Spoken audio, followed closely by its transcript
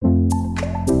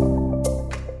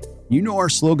You know our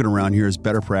slogan around here is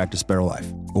better practice, better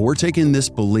life. But we're taking this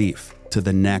belief to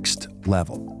the next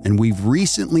level. And we've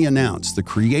recently announced the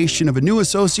creation of a new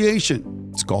association.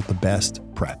 It's called the Best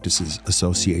Practices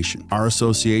Association. Our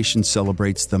association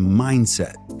celebrates the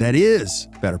mindset that is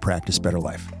better practice, better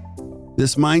life.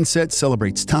 This mindset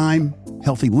celebrates time,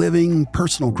 healthy living,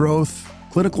 personal growth,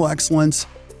 clinical excellence,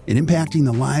 and impacting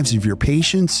the lives of your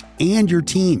patients and your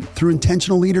team through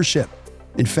intentional leadership.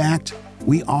 In fact,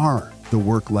 we are the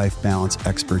work-life balance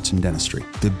experts in dentistry.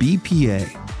 The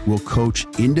BPA will coach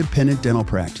independent dental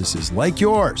practices like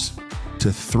yours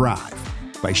to thrive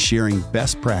by sharing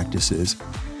best practices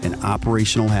and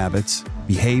operational habits,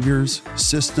 behaviors,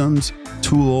 systems,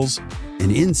 tools,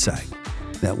 and insight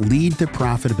that lead to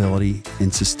profitability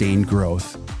and sustained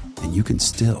growth, and you can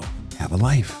still have a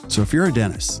life. So if you're a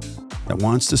dentist that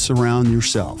wants to surround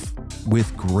yourself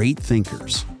with great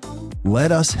thinkers,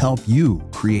 let us help you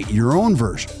create your own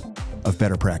version of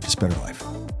better practice, better life.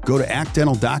 Go to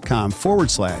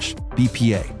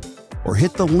actdental.com/BPA or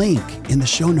hit the link in the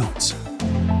show notes.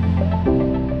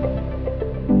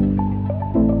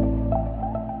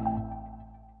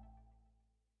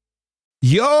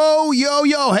 Yo.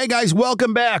 Hey guys,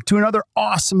 welcome back to another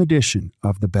awesome edition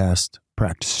of the Best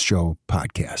Practice Show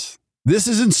podcast. This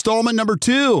is installment number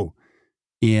 2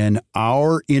 in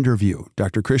our interview.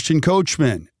 Dr. Christian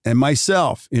Coachman and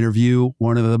myself interview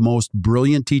one of the most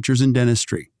brilliant teachers in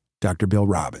dentistry, Dr. Bill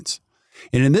Robbins.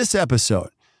 And in this episode,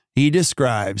 he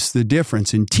describes the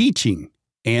difference in teaching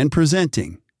and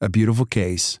presenting a beautiful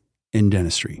case in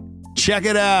dentistry. Check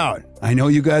it out. I know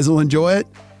you guys will enjoy it,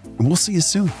 and we'll see you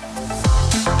soon.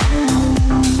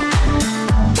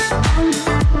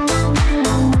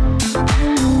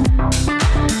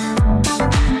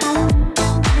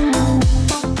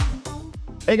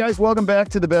 Hey guys, welcome back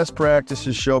to the Best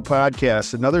Practices Show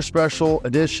podcast. Another special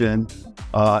edition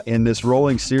in this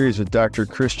rolling series with Dr.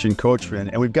 Christian Coachman.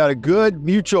 And we've got a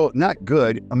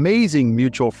amazing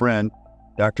mutual friend,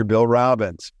 Dr. Bill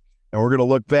Robbins. And we're going to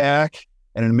look back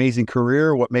at an amazing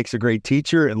career, what makes a great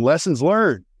teacher, and lessons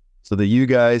learned so that you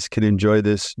guys can enjoy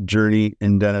this journey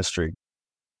in dentistry.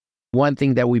 One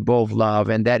thing that we both love,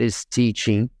 and that is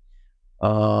teaching.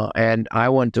 And I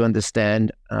want to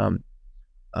understand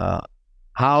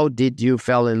how did you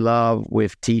fall in love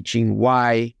with teaching?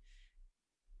 Why?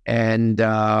 And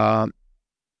what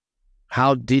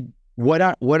are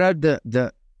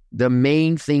the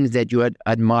main things that you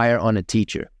admire on a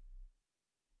teacher?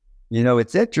 You know,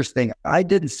 it's interesting. I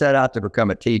didn't set out to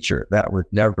become a teacher. That was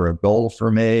never a goal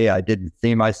for me. I didn't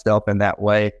see myself in that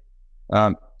way.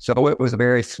 So it was a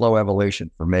very slow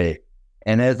evolution for me.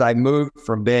 And as I moved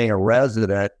from being a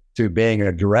resident to being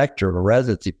a director of a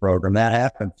residency program, that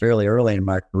happened fairly early in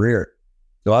my career.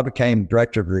 So I became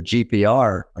director of the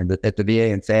GPR at the VA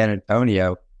in San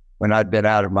Antonio when I'd been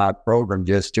out of my program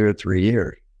just 2 or 3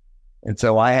 years. And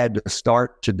so I had to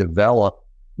start to develop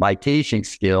my teaching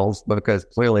skills because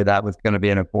clearly that was going to be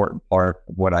an important part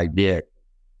of what I did.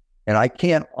 And I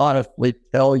can't honestly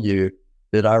tell you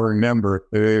that I remember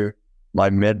who my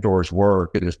mentors were,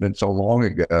 because it's been so long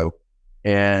ago,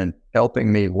 and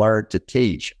helping me learn to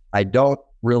teach. I don't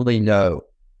really know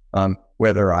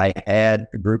whether I had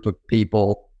a group of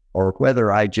people or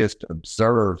whether I just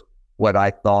observed what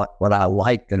I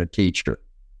liked in a teacher.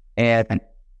 And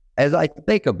as I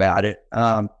think about it,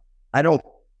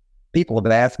 people have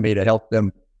asked me to help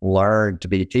them learn to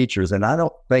be teachers, and I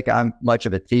don't think I'm much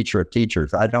of a teacher of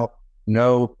teachers. I don't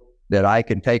know that I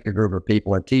can take a group of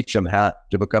people and teach them how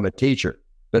to become a teacher.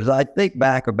 But as I think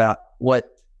back about what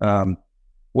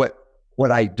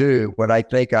I do, what I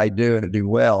think I do and do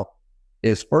well,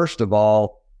 is first of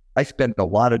all, I spend a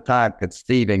lot of time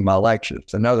conceiving my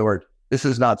lectures. In other words, this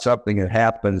is not something that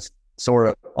happens sort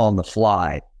of on the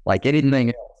fly. Like anything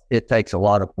else, it takes a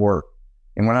lot of work.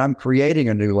 And when I'm creating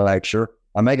a new lecture,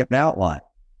 I make an outline.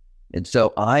 And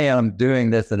so I am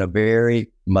doing this in a very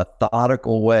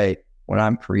methodical way when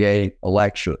I'm creating a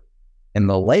lecture. And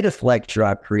the latest lecture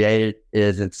I've created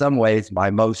is in some ways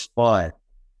my most fun.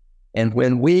 And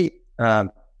when we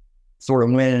sort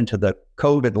of went into the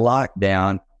COVID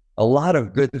lockdown, a lot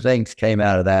of good things came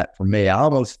out of that for me. I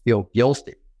almost feel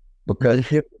guilty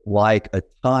because it was like a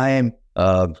time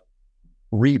of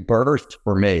rebirth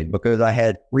for me, because I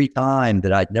had free time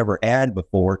that I'd never had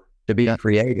before to be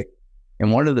creative.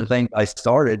 And one of the things I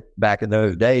started back in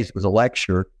those days was a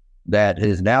lecture that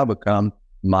has now become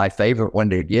my favorite one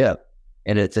to give.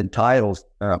 And it's entitled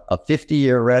A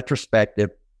 50-Year Retrospective,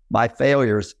 My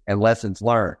Failures and Lessons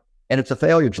Learned. And it's a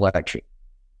failures lecture.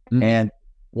 Mm-hmm. And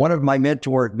one of my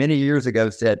mentors many years ago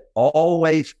said,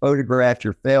 always photograph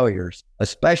your failures,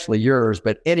 especially yours,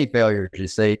 but any failures you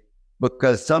see,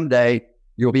 because someday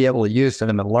you'll be able to use them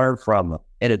and learn from them.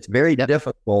 And it's very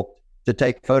difficult to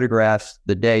take photographs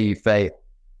the day you fail.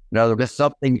 In other words,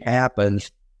 something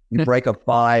happens, you break a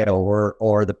file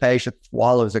or the patient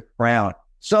swallows a crown,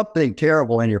 something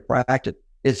terrible in your practice.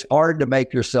 It's hard to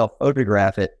make yourself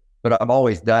photograph it, but I've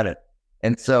always done it.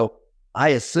 And so I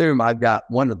assume I've got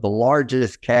one of the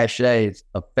largest caches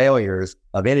of failures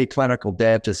of any clinical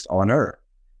dentist on earth.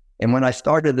 And when I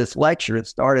started this lecture, it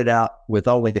started out with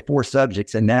only 4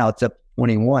 subjects, and now it's up to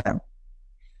 21.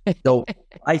 So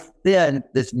I send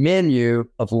this menu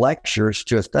of lectures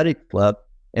to a study club,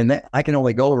 and I can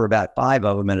only go over about 5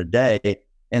 of them in a day.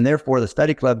 And therefore, the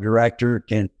study club director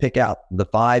can pick out the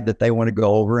 5 that they want to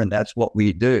go over, and that's what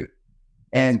we do.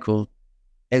 And Cool.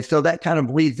 And so that kind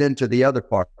of leads into the other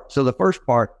part. So the first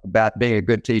part about being a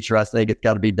good teacher, I think it's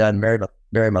got to be done very,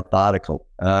 very methodical.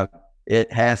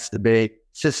 It has to be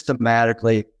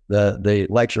systematically, the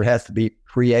lecture has to be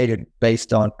created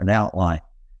based on an outline.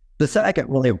 The second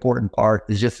really important part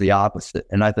is just the opposite.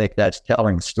 And I think that's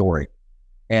telling a story.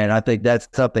 And I think that's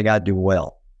something I do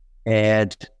well.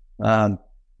 And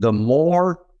the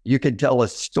more you can tell a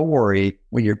story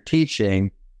when you're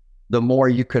teaching, the more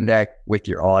you connect with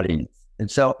your audience. And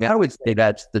so I would say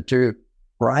that's the 2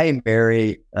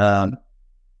 primary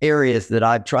areas that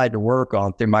I've tried to work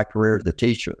on through my career as a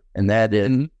teacher. And that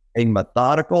is being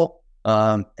methodical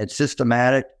and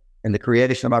systematic in the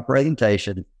creation of my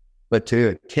presentation, but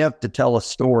to attempt to tell a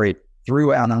story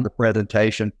throughout the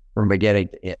presentation from beginning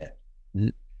to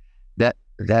end.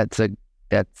 That's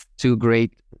 2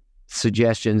 great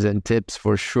suggestions and tips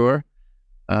for sure.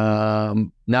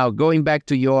 Now, going back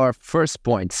to your first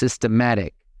point,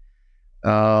 systematic.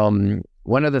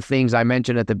 One of the things I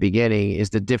mentioned at the beginning is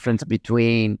the difference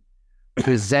between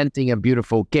presenting a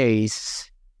beautiful case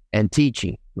and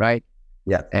teaching, right?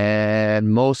 Yeah.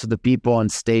 And most of the people on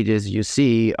stages you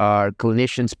see are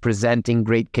clinicians presenting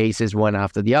great cases one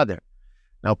after the other.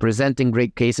 Now, presenting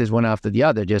great cases one after the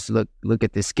other, just look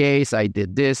at this case. I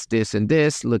did this, and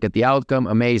this. Look at the outcome.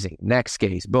 Amazing. Next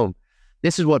case. Boom.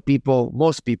 This is what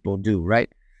most people do,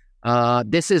 right?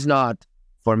 This is not,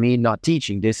 for me, not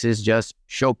teaching. This is just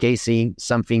showcasing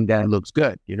something that looks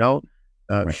good, right.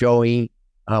 Showing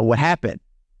what happened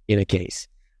in a case.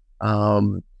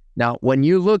 Now, when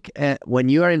you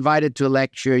are invited to a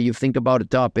lecture, you think about a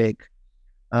topic,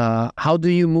 how do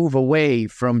you move away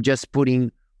from just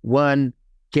putting one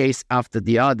case after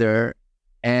the other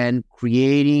and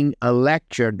creating a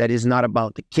lecture that is not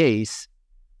about the case,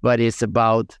 but it's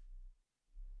about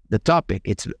the topic.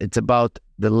 It's about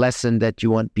the lesson that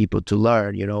you want people to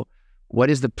learn. What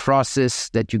is the process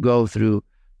that you go through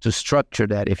to structure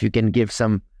that? If you can give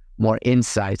some more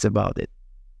insights about it.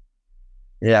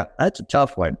 Yeah, that's a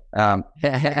tough one.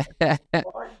 That's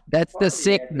the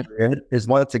signal. Is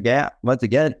once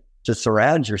again, to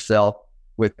surround yourself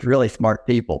with really smart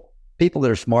people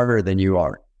that are smarter than you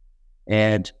are.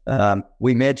 And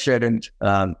we mentioned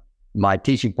my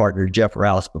teaching partner, Jeff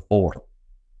Rouse, before.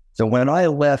 So when I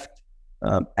left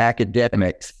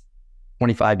academics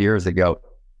 25 years ago,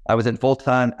 I was in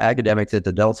full-time academics at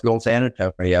the Dental School in San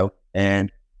Antonio,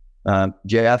 and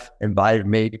Jeff invited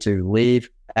me to leave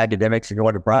academics and go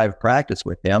into private practice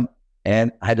with him,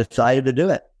 and I decided to do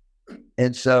it.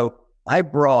 And so I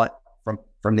brought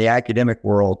from the academic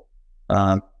world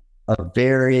a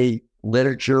very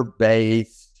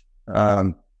literature-based,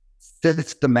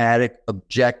 systematic,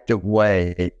 objective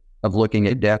way of looking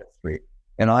at dentistry.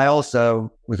 And I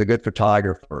also was a good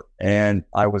photographer, and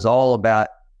I was all about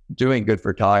doing good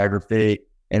photography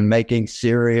and making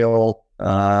serial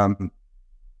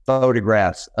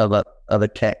photographs of a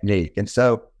technique. And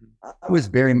so I was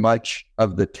very much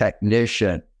of the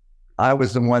technician. I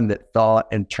was the one that thought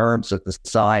in terms of the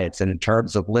science and in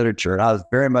terms of literature. And I was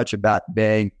very much about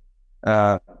being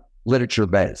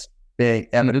literature-based, being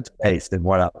evidence-based in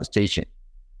what I was teaching.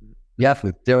 Jeff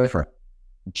was different.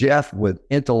 Jeff was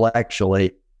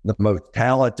intellectually the most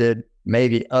talented,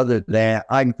 maybe other than,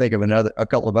 I can think of a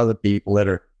couple of other people that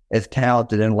are as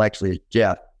talented intellectually as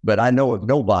Jeff, but I know of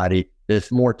nobody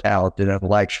that's more talented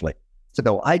intellectually.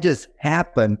 So I just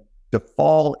happened to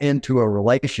fall into a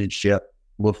relationship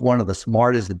with one of the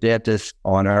smartest dentists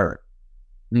on earth.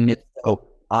 And so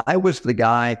I was the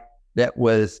guy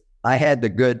I had the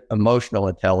good emotional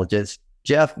intelligence.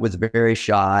 Jeff was very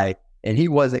shy, and he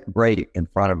wasn't great in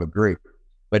front of a group.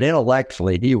 But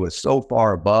intellectually, he was so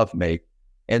far above me.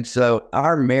 And so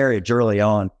our marriage early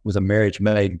on was a marriage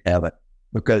made in heaven,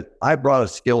 because I brought a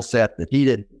skill set that he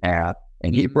didn't have,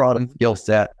 and he brought a skill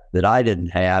set that I didn't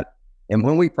have. And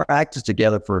when we practiced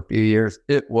together for a few years,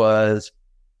 it was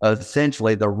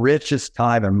essentially the richest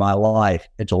time in my life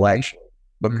intellectually,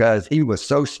 because he was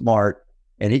so smart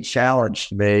and he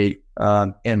challenged me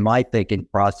in my thinking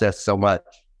process so much.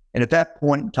 And at that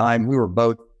point in time, we were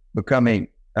both becoming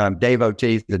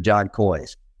devotees of John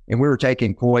Coy's, and we were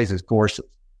taking Coy's courses,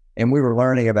 and we were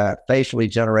learning about facially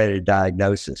generated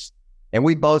diagnosis. And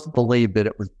we both believed that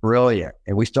it was brilliant,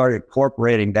 and we started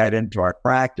incorporating that into our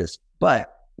practice.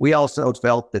 But we also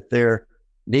felt that there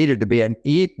needed to be an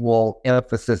equal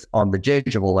emphasis on the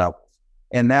gingival levels.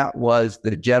 And that was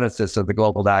the genesis of the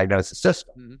global diagnosis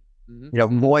system. Mm-hmm. You know,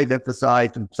 Lloyd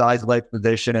emphasized size-length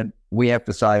position, and we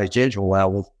emphasized gingival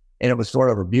levels. And it was sort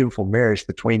of a beautiful marriage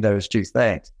between those two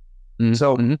things. Mm-hmm.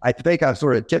 So I think I'm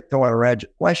sort of tiptoeing around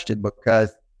your question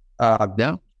because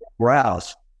Jeff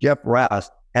Rouse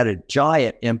had a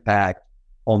giant impact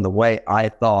on the way I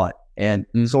thought and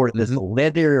sort of this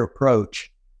linear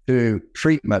approach to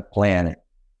treatment planning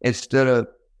instead of,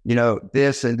 you know,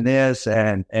 this and this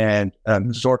and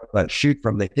sort of a shoot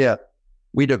from the hip.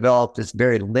 We developed this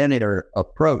very linear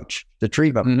approach to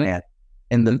treatment planning.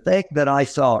 And the thing that I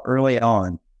saw early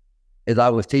on as I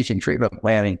was teaching treatment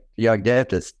planning to young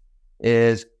dentists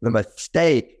is the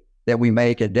mistake that we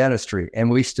make in dentistry,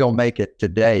 and we still make it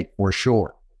today for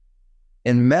sure.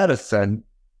 In medicine,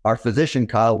 our physician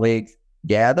colleagues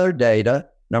gather data,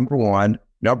 number one.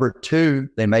 Number two,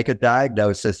 they make a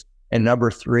diagnosis. And number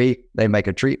three, they make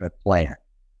a treatment plan.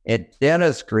 In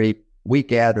dentistry, we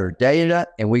gather data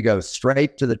and we go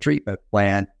straight to the treatment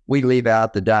plan. We leave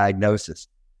out the diagnosis.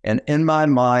 And in my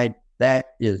mind,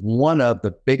 that is one of the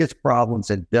biggest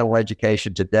problems in dental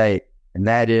education today. And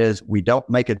that is we don't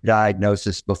make a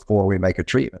diagnosis before we make a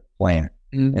treatment plan.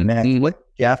 Mm-hmm. And that's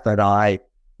what Jeff and I,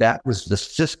 that was the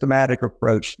systematic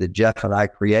approach that Jeff and I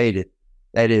created.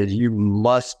 That is, you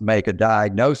must make a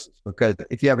diagnosis, because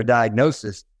if you have a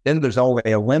diagnosis, then there's only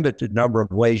a limited number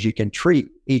of ways you can treat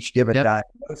each given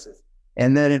diagnosis.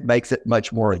 And then it makes it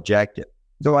much more objective.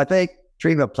 So I think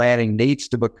treatment planning needs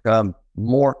to become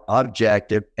more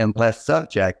objective and less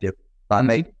subjective by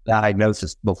making a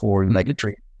diagnosis before we make a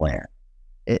treatment plan.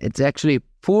 It's actually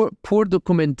poor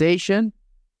documentation.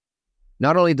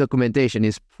 Not only documentation,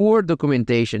 it's poor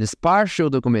documentation, it's partial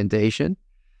documentation,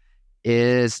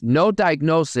 is no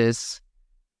diagnosis,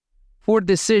 poor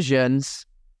decisions,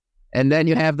 and then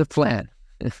you have the plan.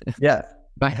 Yeah.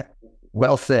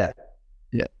 Well said.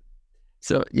 Yeah.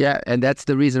 So, and that's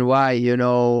the reason why, you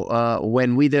know,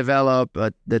 when we develop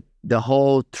the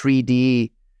whole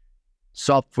 3D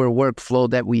software workflow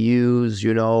that we use,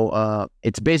 you know,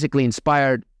 it's basically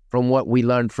inspired from what we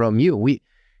learned from you.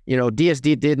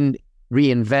 DSD didn't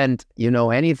reinvent,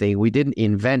 anything. We didn't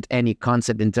invent any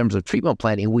concept in terms of treatment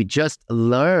planning. We just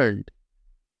learned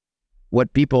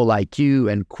what people like you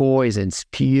and Coys and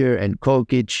Spear and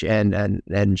Kokich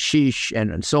and Shish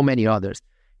and so many others,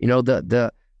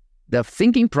 the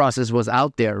thinking process was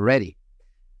out there already.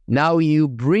 Now you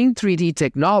bring 3D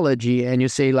technology and you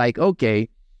say like, okay,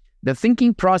 the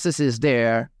thinking process is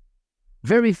there.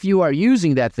 Very few are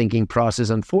using that thinking process,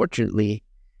 unfortunately.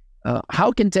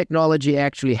 How can technology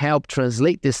actually help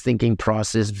translate this thinking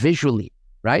process visually,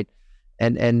 right?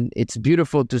 And it's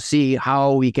beautiful to see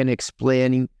how we can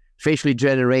explain facially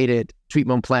generated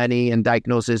treatment planning and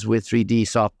diagnosis with 3D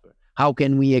software. How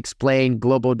can we explain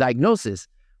global diagnosis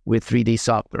with 3D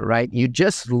software, right? You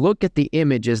just look at the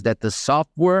images that the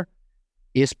software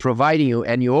is providing you,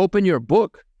 and you open your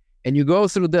book and you go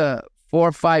through the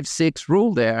 4, 5, 6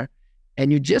 rule there,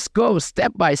 and you just go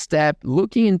step by step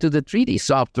looking into the 3D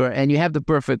software, and you have the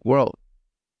perfect world.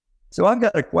 So I've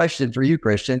got a question for you,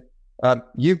 Christian.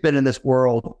 You've been in this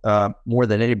world more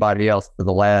than anybody else for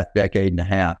the last decade and a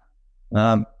half.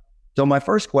 So my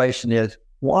first question is,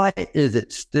 why is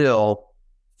it still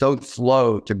so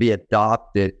slow to be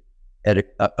adopted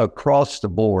across the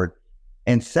board?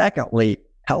 And secondly,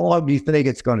 how long do you think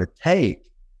it's going to take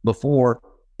before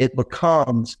it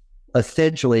becomes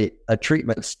essentially a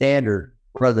treatment standard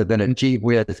rather than a gee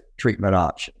whiz treatment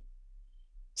option?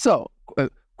 So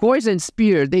Coys and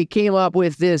Spear, they came up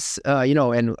with this,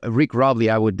 and Rick Robley,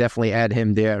 I would definitely add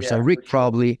him there. Yeah, so Rick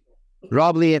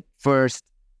Robley at first,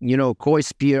 Coy,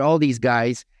 Spear, all these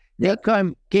guys, they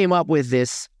came up with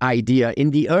this idea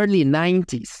in the early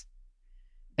 90s,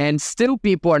 and still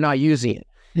people are not using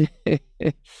it.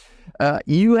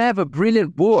 You have a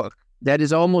brilliant book that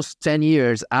is almost 10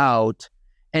 years out,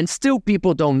 and still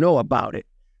people don't know about it,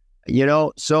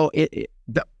 So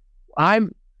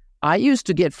I used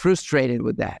to get frustrated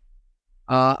with that.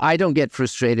 I don't get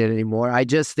frustrated anymore. I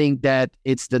just think that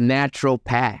it's the natural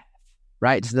path,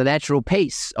 right? It's the natural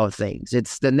pace of things.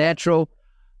 It's the natural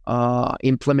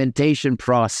implementation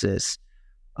process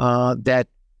that,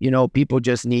 people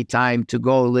just need time to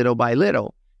go little by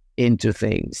little into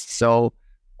things. So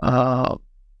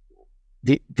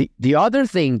The other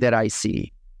thing that I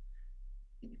see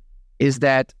is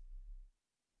that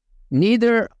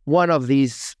neither one of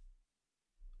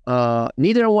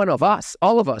us,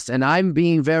 all of us, and I'm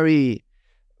being very,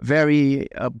 very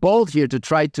bold here to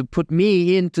try to put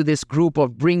me into this group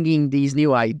of bringing these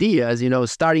new ideas,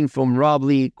 starting from Rob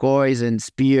Lee, Coys and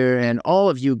Spear and all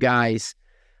of you guys,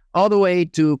 all the way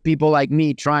to people like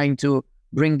me trying to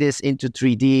bring this into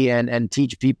 3D and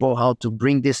teach people how to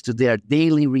bring this to their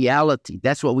daily reality.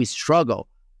 That's what we struggle,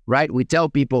 right? We tell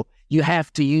people, you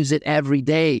have to use it every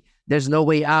day. There's no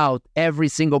way out. Every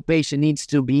single patient needs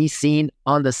to be seen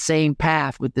on the same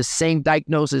path, with the same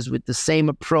diagnosis, with the same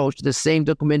approach, the same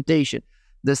documentation,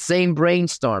 the same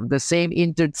brainstorm, the same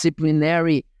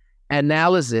interdisciplinary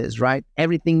analysis, right?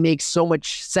 Everything makes so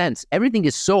much sense. Everything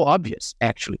is so obvious,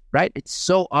 actually, right? It's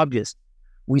so obvious.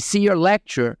 We see your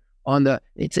lecture on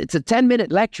it's a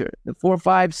 10-minute lecture, the 4,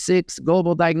 5, 6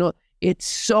 global diagnosis. It's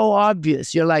so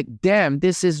obvious. You're like, damn,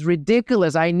 this is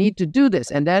ridiculous. I need to do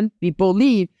this. And then people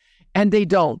leave and they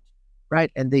don't,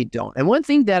 right? And they don't. And one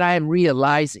thing that I am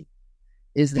realizing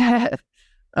is that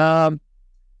to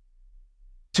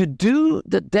do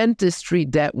the dentistry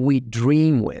that we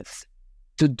dream with,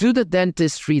 to do the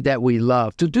dentistry that we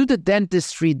love, to do the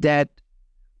dentistry that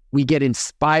we get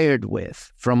inspired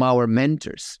with from our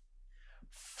mentors,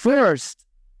 first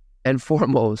and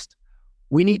foremost,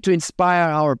 we need to inspire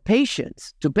our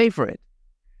patients to pay for it.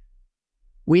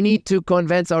 We need to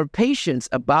convince our patients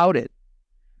about it.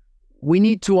 We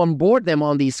need to onboard them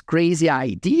on these crazy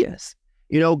ideas.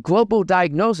 Global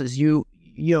diagnosis,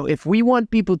 if we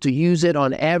want people to use it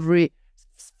on every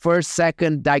first,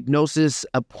 second diagnosis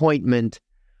appointment,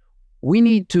 we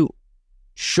need to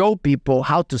show people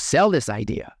how to sell this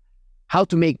idea, how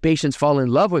to make patients fall in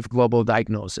love with global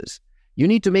diagnosis. You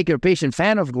need to make your patient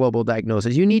fan of global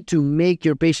diagnosis. You need to make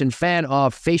your patient fan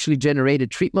of facially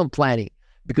generated treatment planning,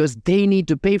 because they need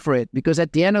to pay for it. Because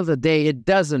at the end of the day, it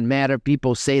doesn't matter.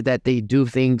 People say that they do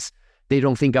things, they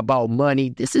don't think about money.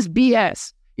 This is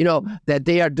BS, that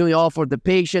they are doing all for the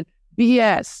patient.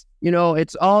 BS,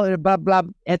 it's all blah, blah.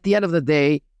 At the end of the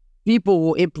day, people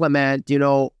will implement,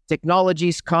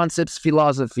 technologies, concepts,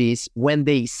 philosophies when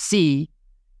they see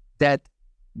that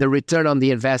the return on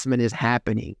the investment is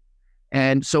happening.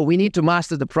 And so we need to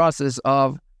master the process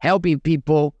of helping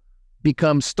people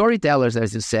become storytellers,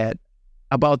 as you said,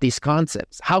 about these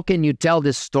concepts. How can you tell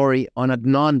this story on a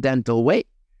non-dental way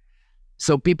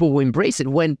so people will embrace it?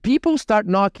 When people start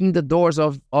knocking the doors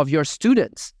of your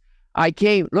students,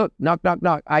 knock, knock,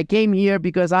 knock. I came here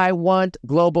because I want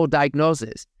global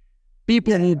diagnosis.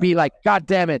 People will be like, God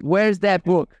damn it, where's that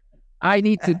book? I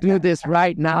need to do this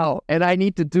right now, and I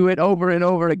need to do it over and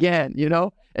over again,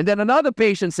 And then another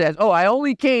patient says, oh, I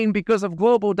only came because of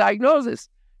global diagnosis.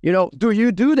 Do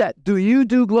you do that? Do you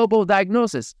do global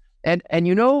diagnosis? And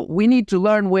we need to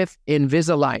learn with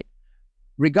Invisalign.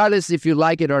 Regardless if you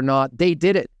like it or not, they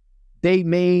did it. They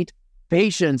made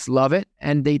patients love it,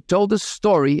 and they told a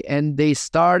story, and they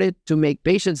started to make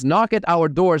patients knock at our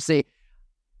door, say,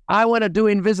 I want to do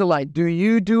Invisalign. Do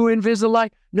you do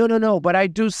Invisalign? No, but I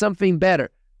do something better.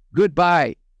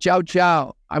 Goodbye. Ciao,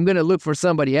 ciao. I'm going to look for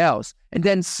somebody else. And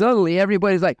then suddenly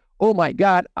everybody's like, oh my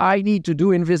God, I need to do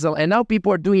Invisalign. And now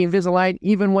people are doing Invisalign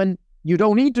even when you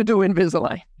don't need to do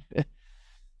Invisalign.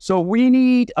 So we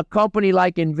need a company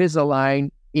like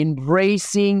Invisalign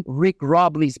embracing Rick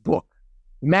Robley's book.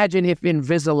 Imagine if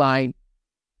Invisalign,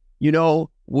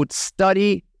 would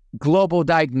study global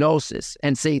diagnosis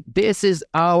and say, this is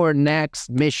our next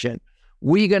mission.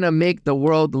 We're going to make the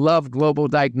world love global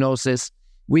diagnosis.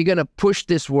 We're going to push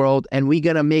this world, and we're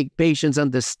going to make patients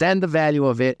understand the value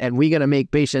of it, and we're going to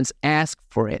make patients ask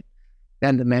for it.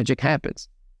 Then the magic happens.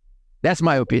 That's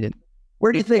my opinion.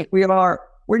 Where do you think we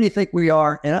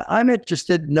are? And I'm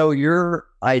interested to know your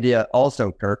idea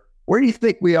also, Kirk. Where do you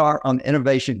think we are on the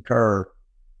innovation curve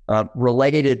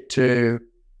related to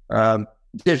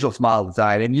digital smile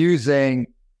design and using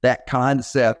that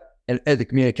concept as a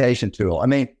communication tool? I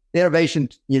mean, the innovation,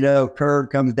 curve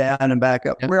comes down and back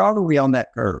up. Where are we on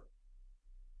that curve?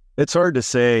 It's hard to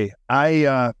say.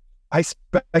 I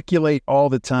speculate all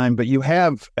the time, but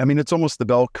it's almost the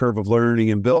bell curve of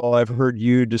learning. And Bill, I've heard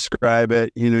you describe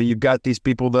it. You've got these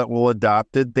people that will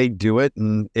adopt it, they do it,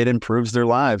 and it improves their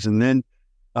lives. And then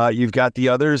you've got the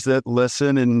others that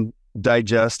listen and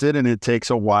digest it, and it takes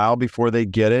a while before they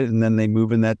get it, and then they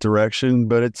move in that direction.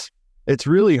 But it's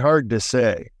really hard to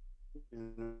say.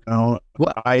 Well,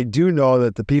 I do know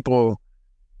that the people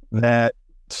that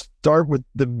start with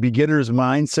the beginner's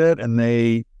mindset and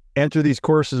they enter these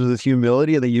courses with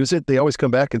humility and they use it, they always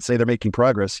come back and say they're making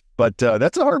progress. But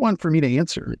that's a hard one for me to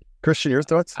answer. Christian, your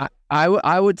thoughts?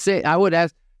 I would say, I would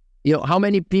ask, how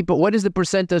many people, what is the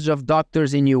percentage of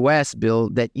doctors in US, Bill,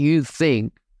 that you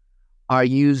think are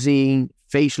using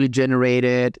facially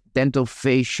generated, dental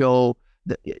facial,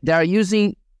 they are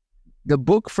using the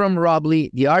book from Robley,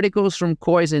 the articles from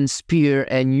Coys and Spear,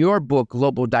 and your book,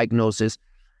 Global Diagnosis.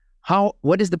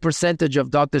 What is the percentage of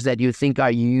doctors that you think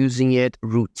are using it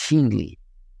routinely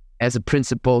as a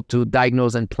principle to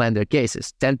diagnose and plan their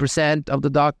cases? 10% of the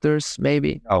doctors,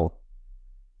 maybe? No,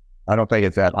 I don't think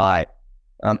it's that high.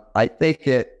 I think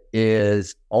it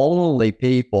is only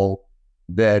people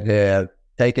that have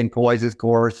taken Coys'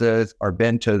 courses or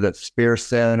been to the Spear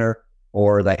Center,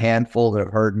 or the handful that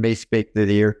have heard me speak to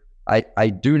the ear. I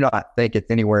do not think it's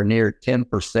anywhere near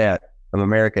 10% of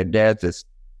American dentists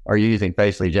are using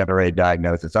facially generated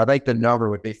diagnosis. I think the number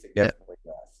would be significantly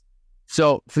less.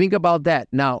 So think about that.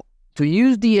 Now, to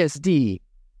use DSD,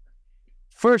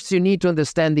 first you need to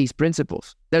understand these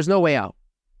principles. There's no way out.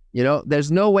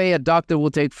 There's no way a doctor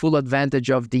will take full advantage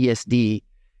of DSD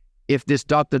if this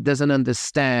doctor doesn't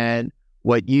understand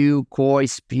what you, Coy,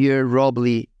 Spear,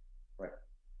 Robley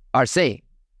are saying.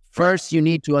 First, you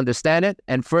need to understand it,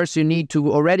 and first you need to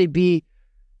already be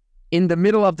in the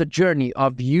middle of the journey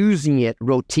of using it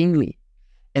routinely.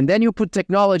 And then you put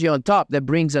technology on top that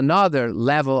brings another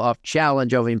level of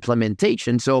challenge of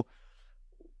implementation. So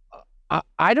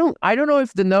I don't know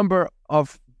if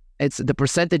the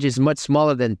percentage is much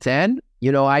smaller than 10.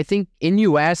 I think in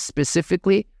US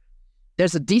specifically,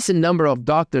 there's a decent number of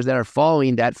doctors that are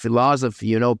following that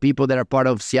philosophy, people that are part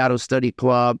of Seattle Study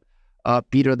Club,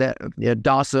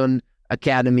 Dawson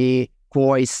Academy,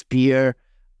 Coy, Spear,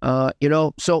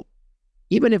 so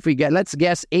even if let's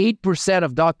guess 8%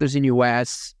 of doctors in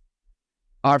US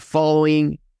are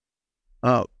following,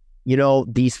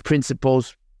 these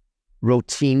principles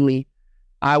routinely.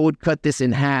 I would cut this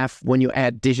in half when you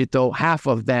add digital. Half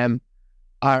of them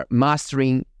are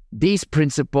mastering these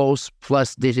principles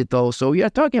plus digital. So you're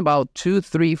talking about 2,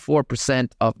 3,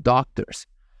 4% of doctors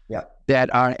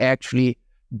that are actually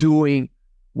doing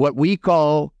what we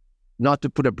call, not to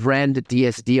put a brand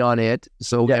DSD on it,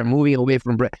 so they're moving away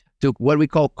from brand, to what we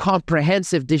call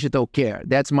comprehensive digital care.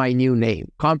 That's my new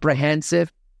name,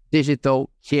 comprehensive digital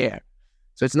care.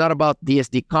 So it's not about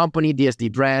DSD company,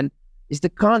 DSD brand. It's the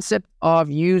concept of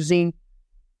using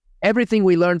everything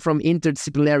we learned from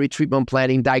interdisciplinary treatment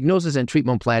planning, diagnosis and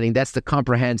treatment planning. That's the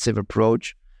comprehensive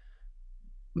approach.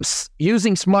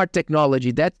 Using smart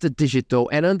technology, that's the digital,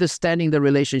 and understanding the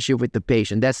relationship with the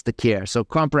patient, that's the care. So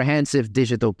comprehensive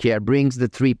digital care brings the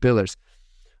 3 pillars.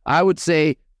 I would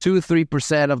say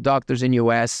 2-3% of doctors in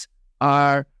US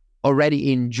are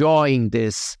already enjoying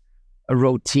this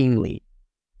routinely.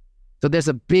 So there's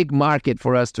a big market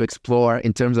for us to explore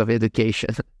in terms of education.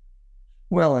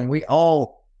 Well, and we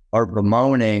all are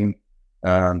bemoaning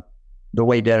the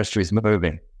way dentistry is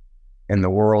moving in the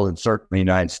world, and certainly the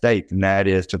United States, and that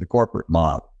is to the corporate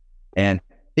model. And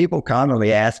people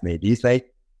commonly ask me, do you think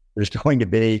there's going to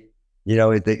be,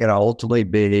 is it going to ultimately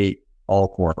be all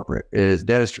corporate? Is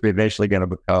dentistry eventually going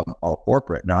to become all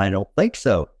corporate? And I don't think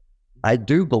so. I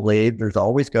do believe there's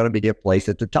always going to be a place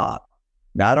at the top.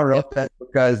 Now, I don't know if that's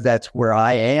because that's where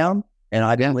I am, and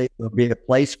I believe there'll be a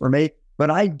place for me,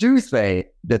 but I do think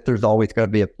that there's always going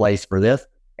to be a place for this.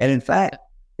 And in fact,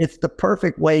 it's the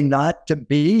perfect way not to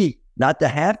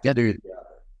have to do the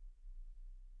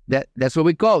other. That's what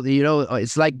we call,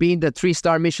 it's like being the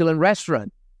 3-star Michelin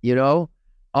restaurant,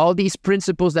 All these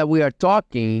principles that we are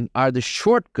talking are the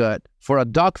shortcut for a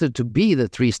doctor to be the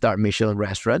 3-star Michelin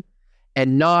restaurant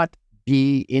and not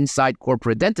be inside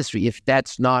corporate dentistry if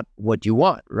that's not what you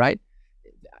want, right?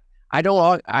 I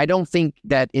don't think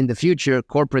that in the future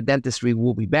corporate dentistry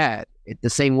will be bad. The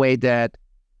same way that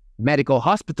medical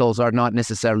hospitals are not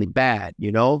necessarily bad,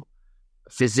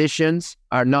 Physicians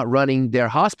are not running their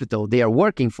hospital. They are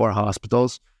working for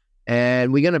hospitals,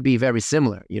 and we're going to be very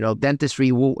similar.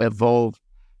 Dentistry will evolve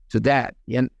to that.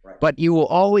 But you will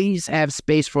always have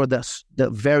space for the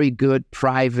very good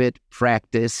private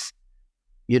practice,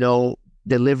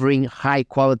 delivering high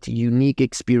quality, unique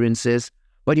experiences.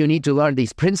 But you need to learn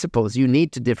these principles. You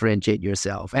need to differentiate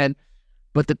yourself.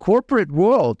 But the corporate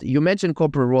world, you mentioned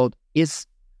corporate world,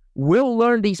 will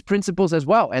learn these principles as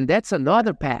well. And that's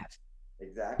another path.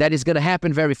 Exactly. That is going to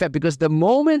happen very fast, because the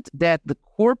moment that the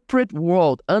corporate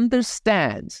world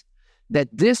understands that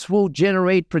this will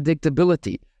generate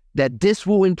predictability, that this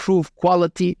will improve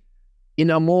quality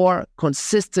in a more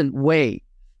consistent way,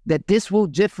 that this will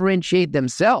differentiate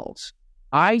themselves.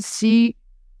 I see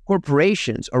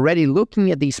corporations already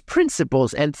looking at these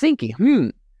principles and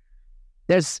thinking,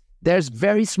 there's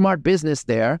very smart business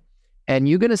there, and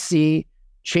you're going to see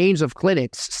chains of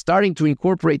clinics starting to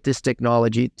incorporate this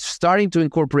technology, starting to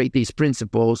incorporate these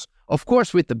principles, of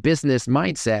course, with the business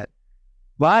mindset,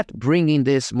 but bringing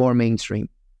this more mainstream.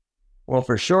 Well,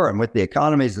 for sure. And with the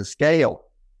economies of scale,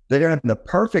 they're in the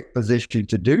perfect position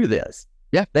to do this.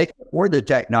 Yeah. They can afford the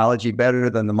technology better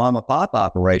than the mom and pop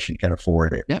operation can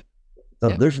afford it. Yeah. So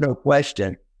yeah. There's no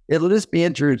question. It'll just be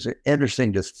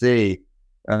interesting to see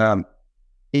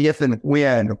if and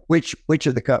when, which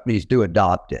of the companies do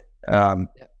adopt it.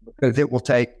 Because it will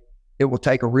take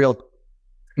a real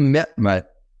commitment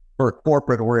for a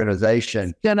corporate organization.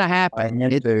 It's gonna happen.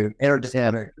 Into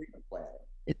interdisciplinary treatment planning.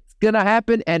 It's gonna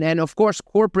happen, and of course,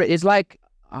 corporate is like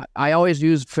I always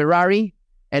use Ferrari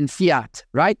and Fiat,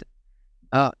 right?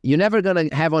 You're never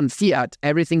gonna have on Fiat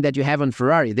everything that you have on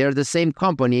Ferrari. They're the same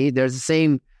company. There's the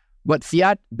same, but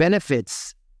Fiat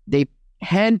benefits. They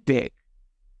handpick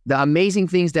the amazing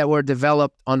things that were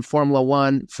developed on Formula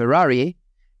One Ferrari,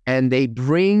 and they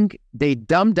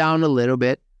dumb down a little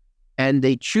bit, and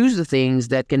they choose the things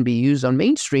that can be used on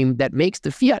mainstream that makes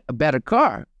the Fiat a better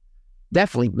car.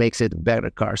 Definitely makes it a better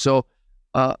car. So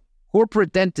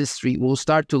corporate dentistry will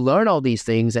start to learn all these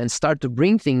things and start to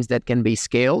bring things that can be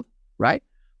scaled, right?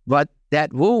 But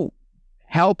that will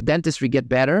help dentistry get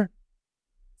better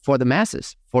for the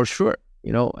masses, for sure.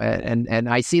 And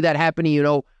I see that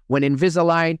happening, when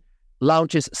Invisalign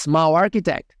launches Smile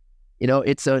Architect.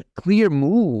 It's a clear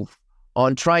move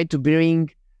on trying to bring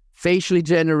facially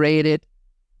generated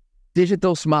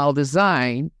digital smile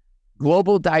design,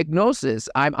 global diagnosis.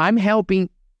 I'm helping,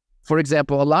 for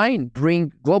example, Align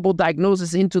bring global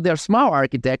diagnosis into their Smile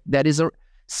Architect that is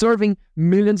serving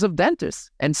millions of dentists.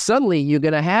 And suddenly you're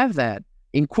going to have that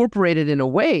incorporated in a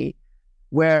way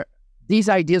where these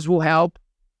ideas will help,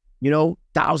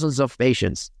 thousands of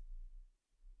patients.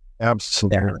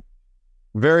 Absolutely. Yeah.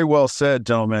 Very well said,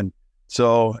 gentlemen.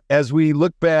 So as we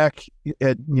look back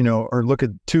at, or look at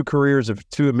 2 careers of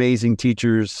 2 amazing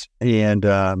teachers and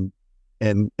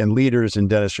leaders in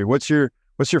dentistry, what's your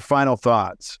final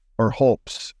thoughts or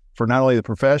hopes for not only the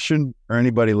profession or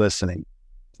anybody listening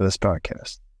to this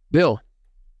podcast? Bill,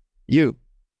 you.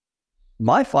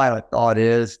 My final thought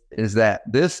is that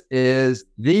this is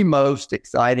the most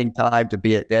exciting time to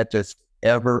be a dentist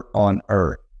ever on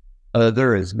earth.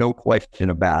 There is no question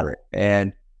about it.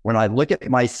 And when I look at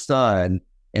my son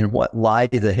and what lies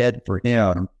ahead for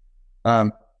him,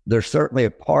 there's certainly a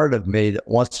part of me that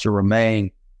wants to remain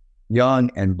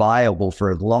young and viable for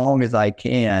as long as I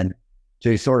can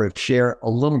to sort of share a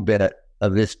little bit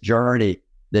of this journey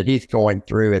that he's going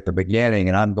through at the beginning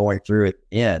and I'm going through at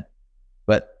the end.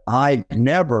 But I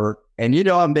never, and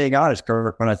I'm being honest,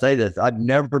 Kirk, when I say this, I've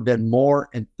never been more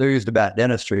enthused about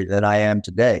dentistry than I am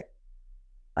today.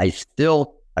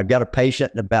 I've got a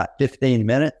patient in about 15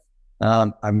 minutes.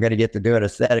 I'm going to get to do an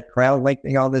aesthetic crown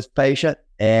lengthening on this patient,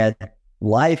 and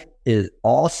life is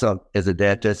awesome as a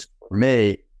dentist for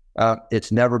me.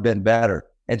 It's never been better.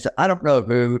 And so I don't know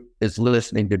who is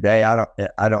listening today.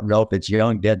 I don't know if it's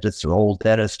young dentists or old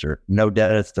dentists or no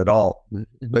dentists at all.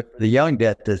 But for the young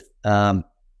dentist,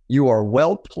 you are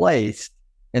well placed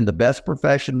in the best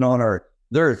profession on earth.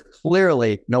 There is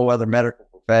clearly no other medical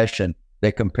profession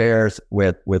that compares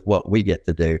with what we get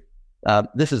to do.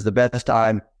 This is the best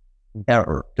time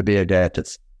ever to be a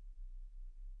dentist.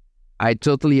 I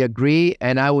totally agree.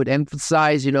 And I would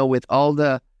emphasize, with all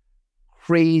the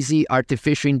crazy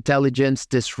artificial intelligence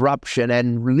disruption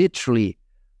and literally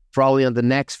probably in the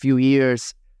next few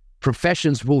years,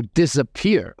 professions will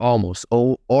disappear almost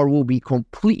or will be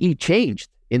completely changed.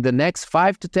 In the next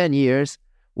 5 to 10 years,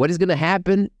 what is going to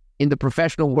happen in the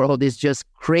professional world is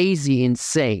just crazy,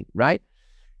 insane, right?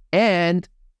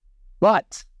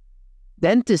 But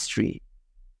dentistry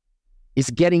is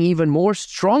getting even more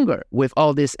stronger with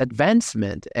all this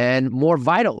advancement and more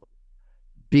vital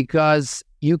because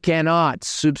you cannot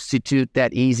substitute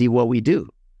that easy what we do.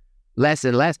 Less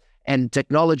and less. And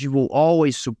technology will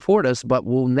always support us, but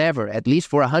will never, at least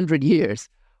for 100 years,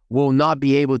 will not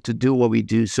be able to do what we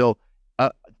do. So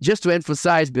just to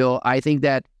emphasize, Bill, I think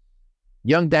that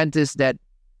young dentists that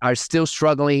are still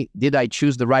struggling, did I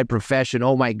choose the right profession?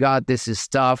 Oh my God, this is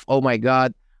tough. Oh my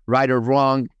God, right or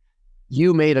wrong.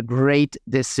 You made a great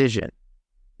decision.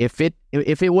 If it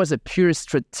was a pure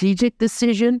strategic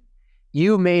decision,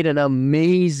 you made an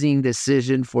amazing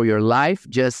decision for your life.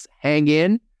 Just hang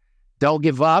in, don't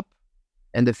give up,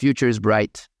 and the future is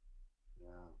bright.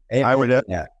 I would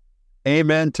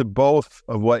amen to both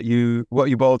of what you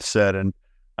both said. And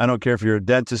I don't care if you're a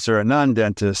dentist or a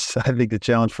non-dentist. I think the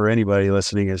challenge for anybody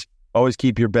listening is always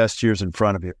keep your best years in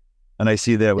front of you. And I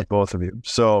see that with both of you.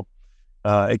 So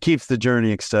it keeps the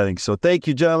journey exciting. So thank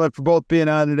you, gentlemen, for both being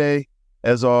on today.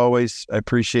 as always, I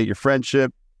appreciate your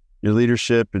friendship, your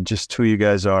leadership, and just who you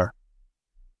guys are.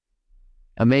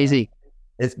 Amazing.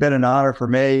 It's been an honor for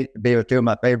me to be with two of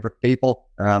my favorite people.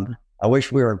 I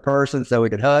wish we were in person so we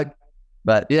could hug,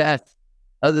 but Yes.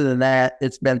 other than that,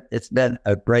 it's been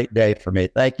a great day for me.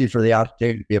 Thank you for the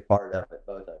opportunity to be a part of it,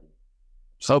 both of you.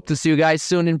 Hope to see you guys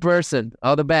soon in person.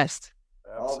 All the best.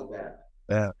 All the best.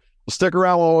 Yeah. Well, stick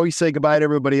around while we say goodbye to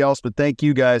everybody else, but thank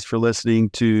you guys for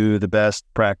listening to the Best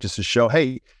Practices Show.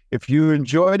 Hey, if you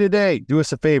enjoyed today, do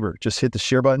us a favor. Just hit the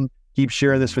share button. Keep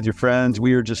sharing this with your friends.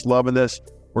 We are just loving this.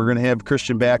 We're going to have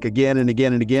Christian back again and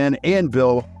again and again, and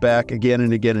Bill back again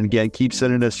and again and again. Keep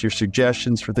sending us your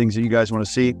suggestions for things that you guys want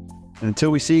to see. And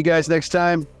until we see you guys next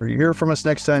time, or you hear from us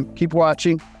next time, keep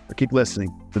watching or keep listening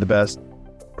to the Best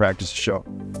Practices Show.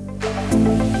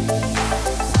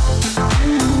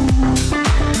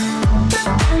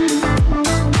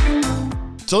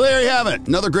 So there you have it.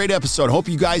 Another great episode. Hope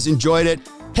you guys enjoyed it.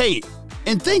 Hey,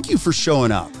 and thank you for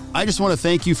showing up. I just want to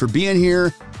thank you for being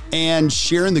here and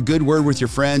sharing the good word with your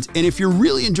friends. And if you're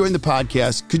really enjoying the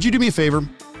podcast, could you do me a favor?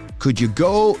 Could you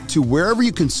go to wherever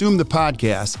you consume the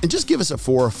podcast and just give us a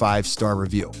 4 or 5 star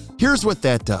review? Here's what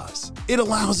that does. It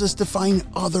allows us to find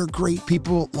other great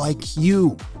people like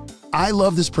you. I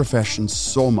love this profession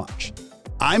so much.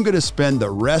 I'm going to spend the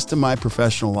rest of my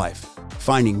professional life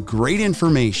finding great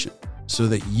information so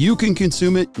that you can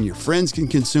consume it and your friends can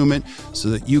consume it so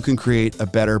that you can create a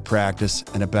better practice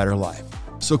and a better life.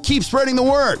 So keep spreading the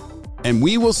word, and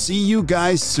we will see you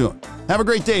guys soon. Have a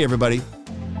great day, everybody.